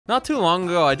Not too long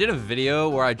ago, I did a video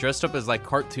where I dressed up as like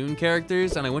cartoon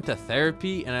characters and I went to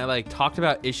therapy and I like talked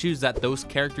about issues that those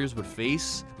characters would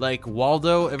face. Like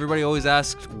Waldo, everybody always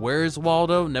asks, where's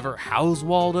Waldo? Never, how's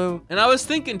Waldo? And I was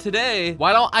thinking today,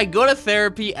 why don't I go to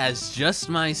therapy as just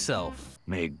myself?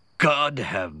 May God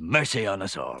have mercy on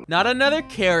us all. Not another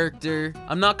character.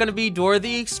 I'm not gonna be Dora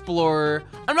the Explorer.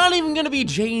 I'm not even gonna be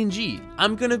Jayingee.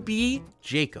 I'm gonna be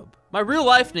Jacob. My real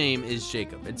life name is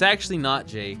Jacob. It's actually not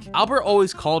Jake. Albert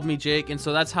always called me Jake, and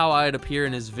so that's how I'd appear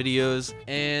in his videos.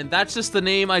 And that's just the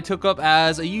name I took up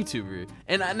as a YouTuber.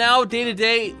 And now, day to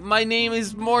day, my name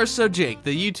is more so Jake.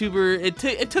 The YouTuber,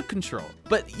 it took control.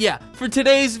 But yeah, for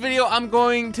today's video, I'm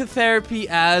going to therapy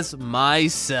as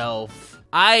myself.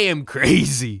 I am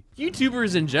crazy.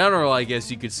 YouTubers in general, I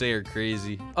guess you could say, are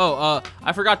crazy. Oh,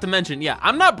 I forgot to mention, yeah,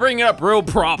 I'm not bringing up real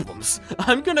problems.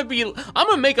 I'm gonna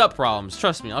make up problems.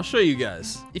 Trust me, I'll show you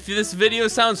guys. If this video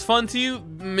sounds fun to you,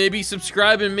 maybe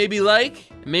subscribe and maybe like.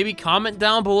 Maybe comment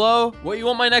down below what you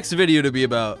want my next video to be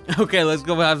about. Okay, let's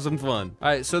go have some fun. All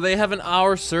right, so they have an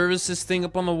hour services thing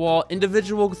up on the wall.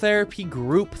 Individual therapy,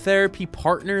 group therapy,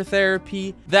 partner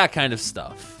therapy, that kind of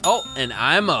stuff. Oh, and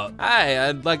I'm up. Hi,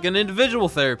 I'd like an individual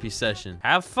therapy session.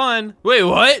 Have fun. Wait,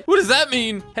 what? What does that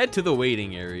mean? Head to the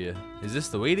waiting area. Is this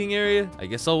the waiting area? I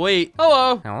guess I'll wait.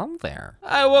 Hello. Hello there.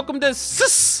 Hi, welcome to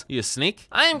SIS. You a snake?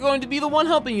 I am going to be the one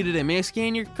helping you today. May I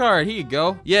scan your card? Here you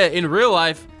go. Yeah, in real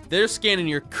life, they're scanning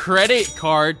your credit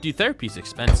card. Dude, therapy's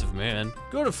expensive, man.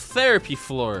 Go to therapy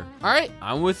floor. All right,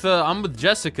 I'm with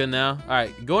Jessica now. All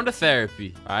right, going to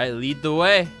therapy. All right, lead the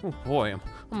way. Oh boy,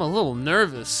 I'm a little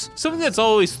nervous. Something that's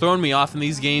always thrown me off in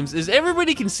these games is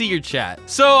everybody can see your chat.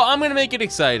 So I'm gonna make it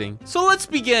exciting. So let's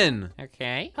begin.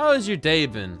 Okay. How has your day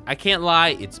been? I can't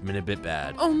lie, it's been a bit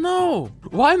bad. Oh no.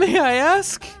 Why may I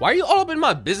ask? Why are you all up in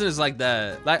my business like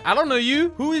that? Like, I don't know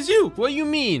you. Who is you? What do you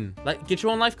mean? Like, get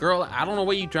your own life, girl. I don't know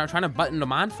what you trying to button to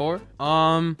mine for.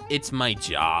 It's my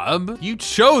job. You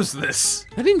chose this.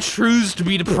 I didn't choose to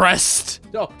be depressed.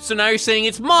 Oh, so now you're saying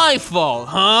it's my fault,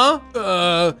 huh?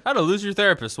 How to lose your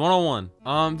therapist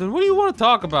 101. Then what do you want to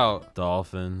talk about?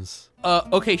 Dolphins.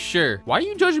 Okay, sure. Why are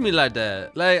you judging me like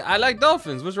that? Like, I like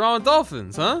dolphins. What's wrong with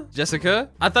dolphins, huh? Jessica?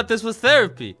 I thought this was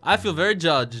therapy. I feel very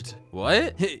judged.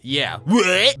 What? Yeah.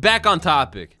 What? Back on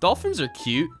topic. Dolphins are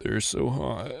cute. They're so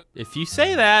hot. If you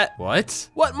say that. What?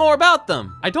 What more about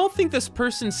them? I don't think this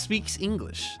person speaks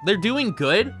English. They're doing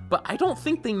good, but I don't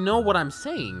think they know what I'm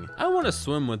saying. I want to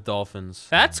swim with dolphins.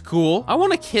 That's cool. I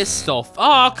want to kiss dolphins.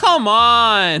 Oh, come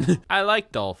on. I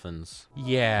like dolphins.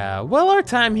 Yeah, well, our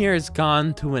time here has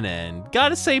gone to an end.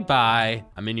 Gotta say bye.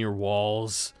 I'm in your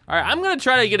walls. All right, I'm gonna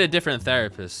try to get a different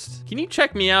therapist. Can you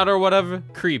check me out or whatever?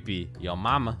 Creepy. Yo,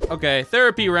 mama. Okay,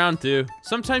 therapy round 2.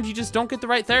 Sometimes you just don't get the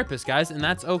right therapist, guys, and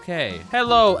that's okay.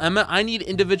 Hello, Emma, I need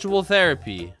individual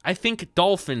therapy. I think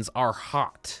dolphins are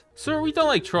hot. Sir, we don't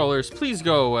like trollers. Please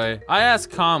go away. I asked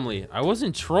calmly. I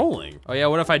wasn't trolling. Oh yeah,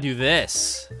 what if I do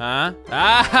this? Huh?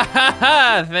 Ah, ha, ha,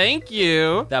 ha. Thank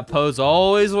you. That pose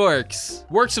always works.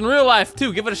 Works in real life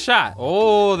too. Give it a shot.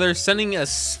 Oh, they're sending a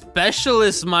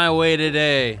specialist my way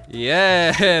today.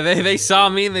 Yeah, they saw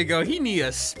me and they go, he need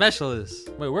a specialist.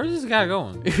 Wait, where's this guy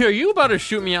going? Are you about to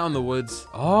shoot me out in the woods?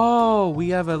 Oh, we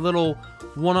have a little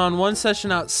one-on-one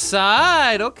session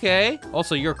outside. Okay.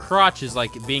 Also, your crotch is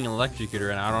like being electrocuted,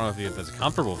 and I don't know if that's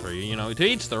comfortable for you. You know, to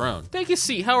each their own. Take a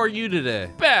seat. How are you today?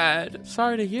 Bad.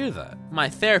 Sorry to hear that. My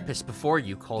therapist before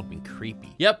you called me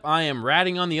creepy. Yep, I am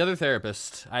ratting on the other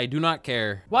therapist. I do not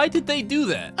care. Why did they do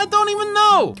that? I don't even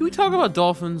know. Can we talk about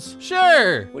dolphins?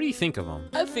 Sure. What do you think of them?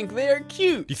 I think they are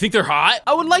cute. Do you think they're hot?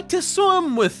 I would like to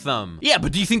swim with them. Yeah,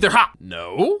 but do you think they're hot?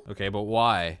 No. Okay, but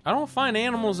why? I don't find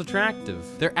animals attractive.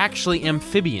 They're actually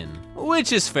amphibian,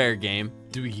 which is fair game.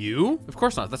 Do you? Of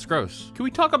course not, that's gross. Can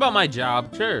we talk about my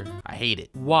job? Sure. I hate it.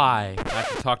 Why? I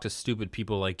have to talk to stupid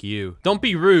people like you. Don't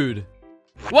be rude.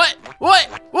 What?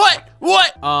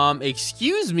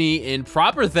 Excuse me, in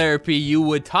proper therapy, you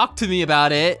would talk to me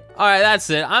about it. All right, that's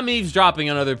it. I'm eavesdropping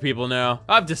on other people now.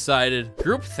 I've decided.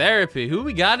 Group therapy, who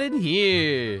we got in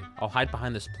here? I'll hide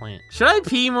behind this plant. Should I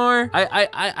pee more?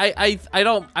 I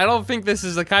don't think this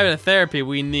is the kind of therapy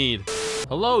we need.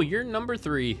 Hello, you're number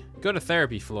 3. Go to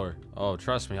therapy floor. Oh,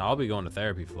 trust me, I'll be going to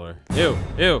therapy floor. Ew,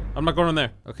 I'm not going in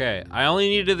there. Okay, I only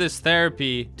needed this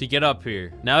therapy to get up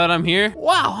here. Now that I'm here,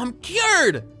 wow, I'm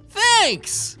cured.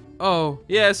 Thanks. Oh,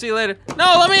 yeah, see you later.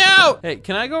 No, let me out. Hey,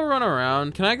 can I go run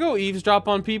around? Can I go eavesdrop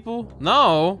on people?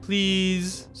 No,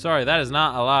 please. Sorry, that is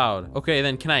not allowed. Okay,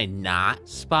 then can I not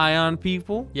spy on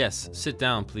people? Yes, sit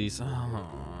down, please. Oh.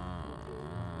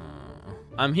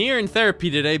 I'm here in therapy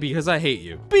today because I hate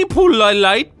you. Be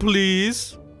polite,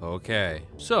 please. Okay.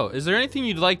 So, is there anything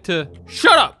you'd like to...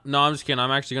 Shut up! No, I'm just kidding.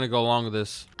 I'm actually gonna go along with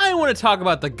this. I want to talk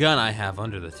about the gun I have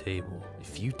under the table.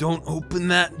 If you don't open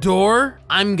that door,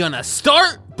 I'm gonna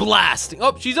start blasting.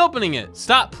 Oh, she's opening it.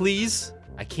 Stop, please.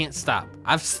 I can't stop.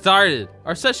 I've started.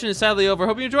 Our session is sadly over.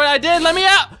 Hope you enjoyed. I did. Let me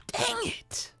out. Dang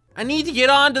it. I need to get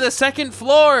on to the second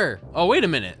floor. Oh, wait a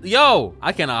minute. Yo,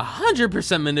 I can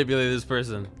 100% manipulate this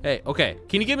person. Hey, okay.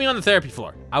 Can you get me on the therapy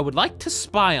floor? I would like to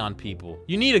spy on people.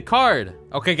 You need a card.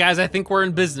 Okay, guys, I think we're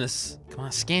in business. Come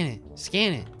on, scan it.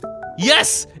 Scan it.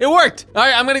 Yes, it worked. All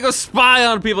right, I'm gonna go spy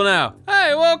on people now.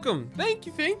 Hey, welcome. Thank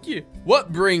you, thank you.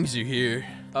 What brings you here?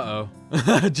 Uh-oh.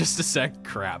 Just a sec.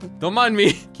 Crap. Don't mind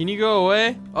me. Can you go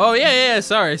away? Oh, yeah,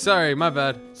 sorry, my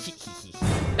bad.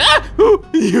 Ah!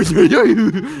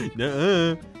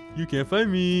 Nuh-uh. You can't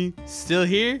find me. Still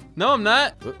here? No, I'm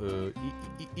not. Uh-oh.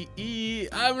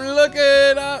 I'm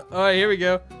looking up. All right, here we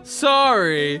go.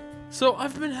 Sorry. So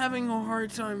I've been having a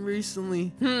hard time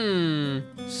recently.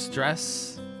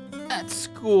 Stress at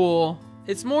school.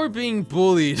 It's more being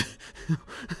bullied.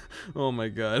 Oh my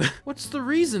god. What's the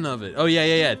reason of it? Oh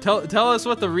yeah. Tell us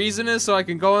what the reason is so I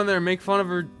can go in there and make fun of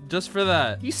her just for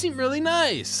that. You seem really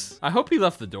nice. I hope he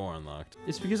left the door unlocked.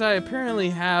 It's because I apparently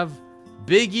have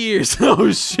big ears.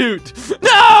 Oh shoot.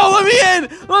 No, let me in.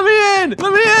 Let me in.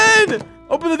 Let me in.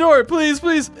 Open the door, please,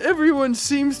 please. Everyone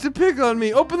seems to pick on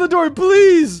me. Open the door,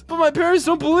 please. But my parents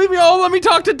don't believe me. Oh, let me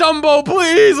talk to Dumbo,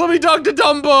 please. Let me talk to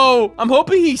Dumbo. I'm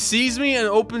hoping he sees me and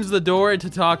opens the door to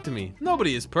talk to me.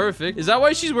 Nobody is perfect. Is that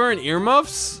why she's wearing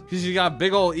earmuffs? Because she got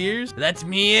big old ears? Let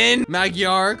me in,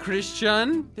 Magyar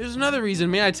Christian. There's another reason.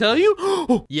 May I tell you?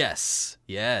 Oh, yes.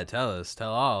 Yeah, tell us.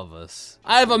 Tell all of us.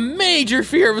 I have a major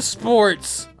fear of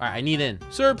sports. All right, I need in.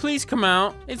 Sir, please come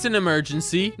out. It's an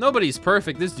emergency. Nobody's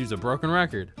perfect. This dude's a broken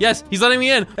record. Yes, he's letting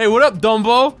me in. Hey, what up,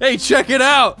 Dumbo? Hey, check it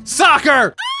out.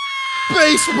 Soccer.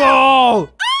 Baseball.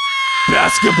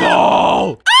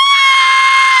 Basketball.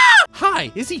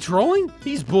 Hi, is he trolling?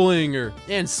 He's bullying her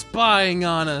and spying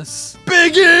on us.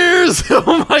 Big ears!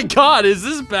 Oh my god, is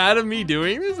this bad of me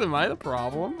doing this? Am I the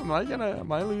problem? Am I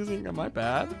losing? Am I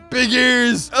bad? Big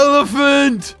ears!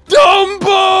 Elephant!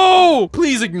 Dumbo!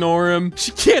 Please ignore him.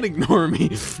 She can't ignore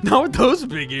me. Not with those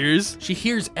big ears. She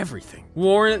hears everything.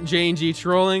 Warrant Jayingee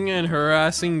trolling and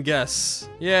harassing guests.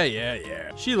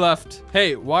 Yeah. She left.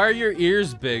 Hey, why are your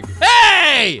ears big?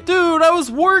 Hey! Dude, I was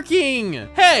working!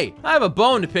 Hey, I have a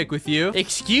bone to pick with you.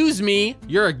 Excuse me,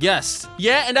 you're a guest.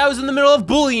 Yeah, and I was in the middle of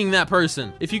bullying that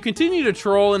person. If you continue to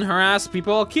troll and harass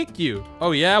people, I'll kick you.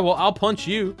 Oh yeah, well, I'll punch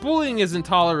you. Bullying isn't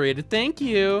tolerated, thank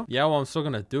you. Yeah, well, I'm still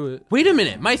gonna do it. Wait a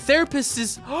minute, my therapist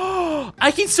is... Oh,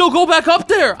 I can still go back up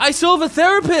there. I still have a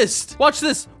therapist. Watch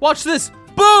this, watch this.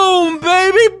 Boom,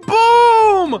 baby,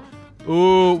 boom!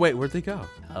 Ooh, wait, where'd they go?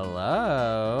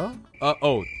 Hello?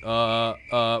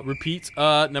 Repeat.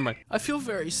 Never mind. I feel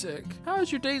very sick. How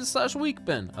has your day/week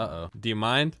been? Do you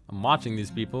mind? I'm watching these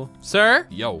people. Sir?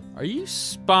 Yo, are you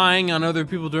spying on other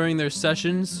people during their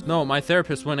sessions? No, my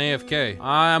therapist went AFK.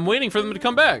 I'm waiting for them to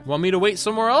come back. Want me to wait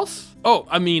somewhere else? Oh,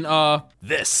 I mean,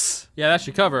 this. Yeah, that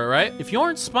should cover it, right? If you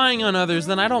aren't spying on others,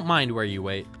 then I don't mind where you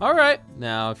wait. All right.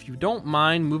 Now, if you don't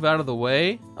mind, move out of the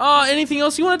way. Anything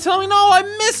else you want to tell me? No, I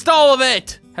missed all of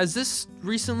it. Has this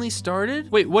recently started?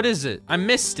 Wait, what is it? I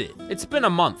missed it. It's been a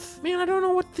month. Man, I don't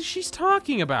know what she's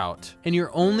talking about. And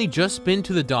you're only just been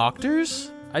to the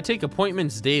doctors? I take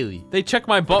appointments daily. They check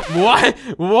my butt. What?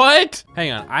 What?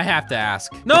 Hang on, I have to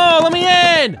ask. No, let me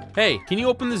in. Hey, can you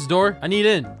open this door? I need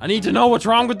in. I need to know what's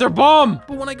wrong with their bum.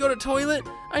 But when I go to toilet,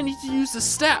 I need to use the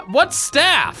staff. What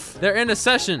staff? They're in a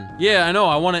session. Yeah, I know,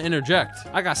 I want to interject.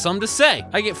 I got something to say.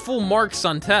 I get full marks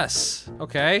on tests.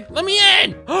 Okay, let me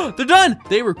in. They're done.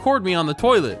 They record me on the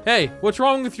toilet. Hey, what's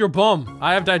wrong with your bum?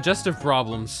 I have digestive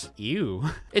problems. Ew.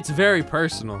 It's very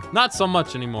personal. Not so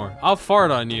much anymore. I'll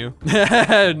fart on you.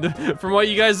 And from what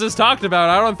you guys just talked about,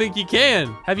 I don't think you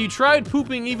can. Have you tried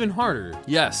pooping even harder?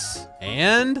 Yes.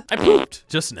 And I pooped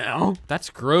just now.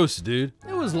 That's gross, dude.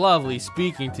 It was lovely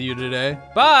speaking to you today.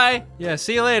 Bye. Yeah,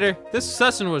 see you later. This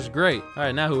session was great. All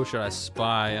right, now who should I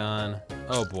spy on?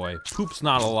 Oh boy, poop's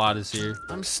not a lot is here.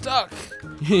 I'm stuck.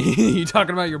 You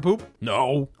talking about your poop?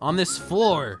 No. On this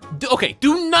floor. Okay,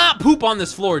 do not poop on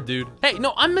this floor, dude. Hey,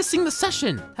 no, I'm missing the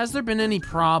session. Has there been any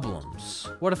problems?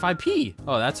 What if I pee?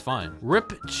 Oh, that's fine.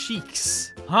 Rip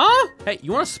cheeks. Huh? Hey,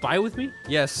 you want to spy with me?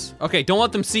 Yes. Okay, don't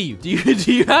let them see you. Do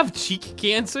you have cheek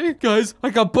cancer? Guys, I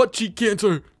got butt cheek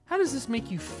cancer. How does this make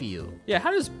you feel? Yeah,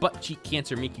 how does butt cheek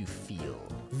cancer make you feel?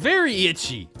 Very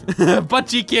itchy. Butt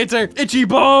cheek cancer. Itchy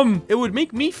bum. It would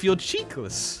make me feel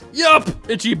cheekless. Yup.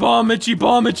 Itchy bum, itchy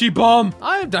bum, itchy bum.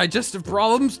 I have digestive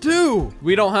problems too.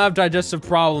 We don't have digestive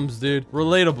problems, dude.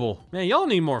 Relatable. Man, y'all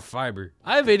need more fiber.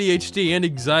 I have ADHD and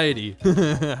anxiety.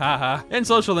 Haha. And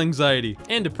social anxiety.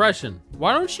 And depression.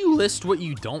 Why don't you list what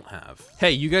you don't have?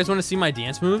 Hey, you guys want to see my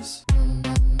dance moves?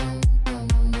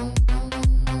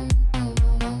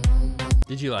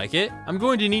 Did you like it? I'm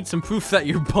going to need some proof that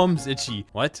your bum's itchy.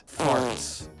 What?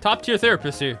 Farts. Top tier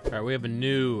therapist here. All right, we have a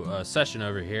new session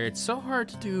over here. It's so hard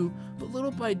to do, but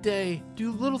little by day,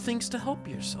 do little things to help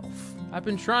yourself. I've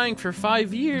been trying for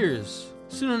 5 years.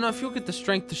 Soon enough, you'll get the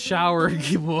strength to shower.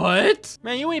 What?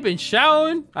 Man, you ain't been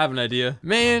showering? I have an idea.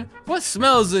 Man, what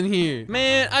smells in here?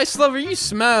 Man, Ice Lover, you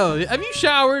smell. Have you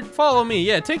showered? Follow me.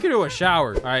 Yeah, take her to a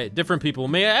shower. All right, different people.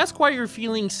 May I ask why you're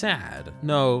feeling sad?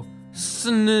 No.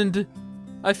 Sand.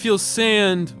 I feel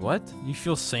sand. What? You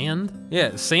feel sand?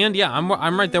 Yeah, sand? Yeah,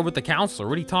 I'm right there with the counselor.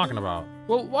 What are you talking about?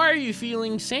 Well, why are you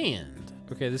feeling sand?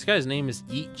 Okay, this guy's name is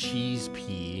Eat Cheese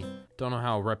P. Don't know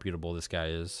how reputable this guy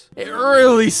is. It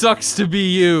really sucks to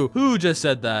be you. Who just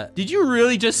said that? Did you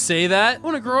really just say that? I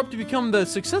want to grow up to become the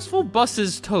successful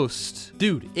bus's toast.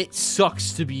 Dude, it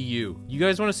sucks to be you. You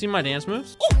guys want to see my dance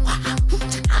moves?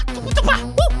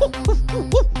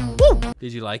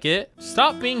 Did you like it?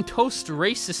 Stop being toast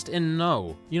racist and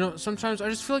no. You know, sometimes I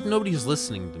just feel like nobody's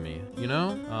listening to me, you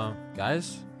know?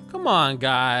 Guys? Come on,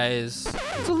 guys.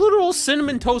 It's a literal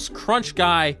cinnamon toast crunch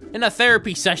guy in a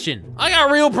therapy session. I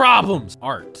got real problems.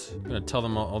 Art. I'm gonna tell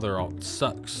them all their art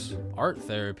sucks. Art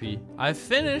therapy. I've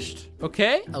finished.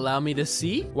 Okay, allow me to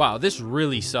see. Wow, this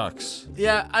really sucks.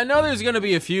 Yeah, I know there's gonna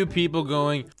be a few people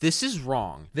going, this is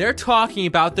wrong. They're talking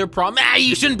about their problem. Ah,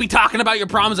 you shouldn't be talking about your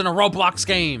problems in a Roblox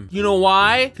game. You know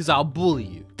why? Because I'll bully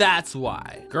you. That's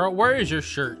why. Girl, where is your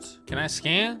shirt? Can I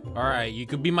scan? All right, you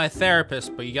could be my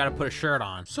therapist, but you gotta put a shirt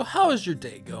on. So how is your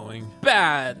day going?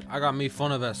 Bad. I got made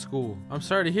fun of at school. I'm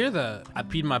sorry to hear that. I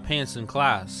peed my pants in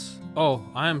class. Oh,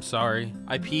 I am sorry.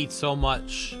 I peed so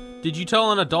much. Did you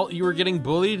tell an adult you were getting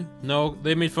bullied? No,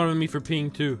 they made fun of me for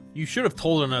peeing too. You should have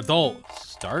told an adult.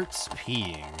 Starts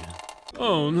peeing.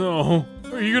 Oh no.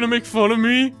 Are you gonna make fun of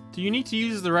me? Do you need to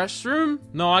use the restroom?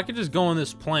 No, I could just go in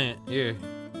this plant. Here.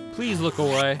 Please look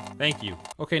away. Thank you.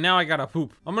 Okay, now I gotta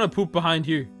poop. I'm gonna poop behind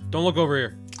here. Don't look over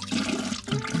here.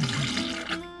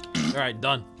 All right,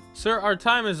 done. Sir, our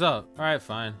time is up. All right,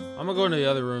 fine. I'm gonna go into the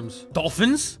other rooms.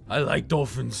 Dolphins? I like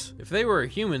dolphins. If they were a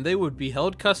human, they would be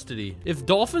held custody. If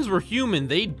dolphins were human,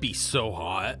 they'd be so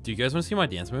hot. Do you guys wanna see my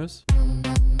dance moves?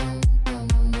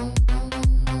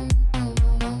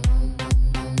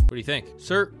 What do you think?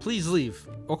 Sir, please leave.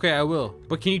 Okay, I will.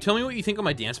 But can you tell me what you think of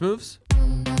my dance moves?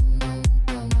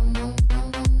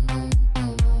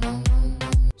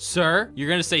 Sir? You're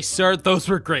gonna say, sir, those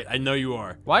were great. I know you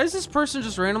are. Why is this person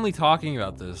just randomly talking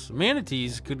about this?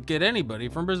 Manatees could get anybody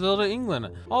from Brazil to England,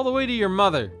 all the way to your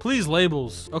mother. Please,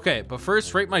 labels. Okay, but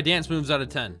first, rate my dance moves out of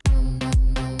 10.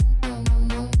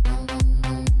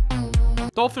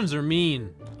 Dolphins are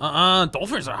mean.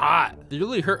 Dolphins are hot. They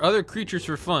really hurt other creatures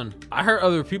for fun. I hurt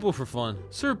other people for fun.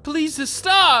 Sir, please just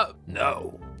stop.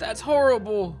 No. That's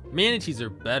horrible. Manatees are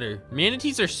better.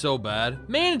 Manatees are so bad.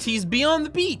 Manatees be on the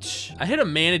beach. I hit a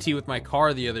manatee with my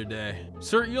car the other day.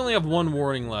 Sir, you only have one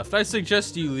warning left. I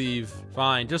suggest you leave.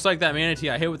 Fine, just like that manatee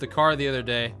I hit with the car the other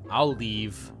day, I'll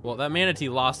leave. Well, that manatee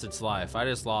lost its life. I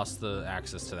just lost the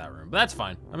access to that room, but that's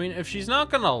fine. I mean, if she's not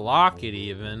gonna lock it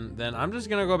even, then I'm just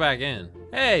gonna go back in.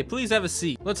 Hey, please have a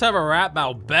seat. Let's have a rap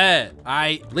about bet.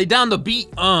 Lay down the beat.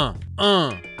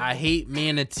 I hate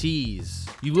manatees.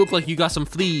 You look like you got some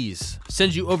fleas.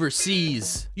 Send you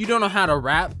overseas. You don't know how to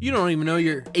rap. You don't even know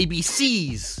your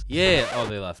ABCs. Yeah. Oh,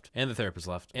 they left. And the therapist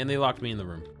left. And they locked me in the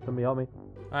room. Somebody help me.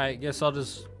 All right, guess I'll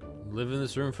just live in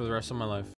this room for the rest of my life.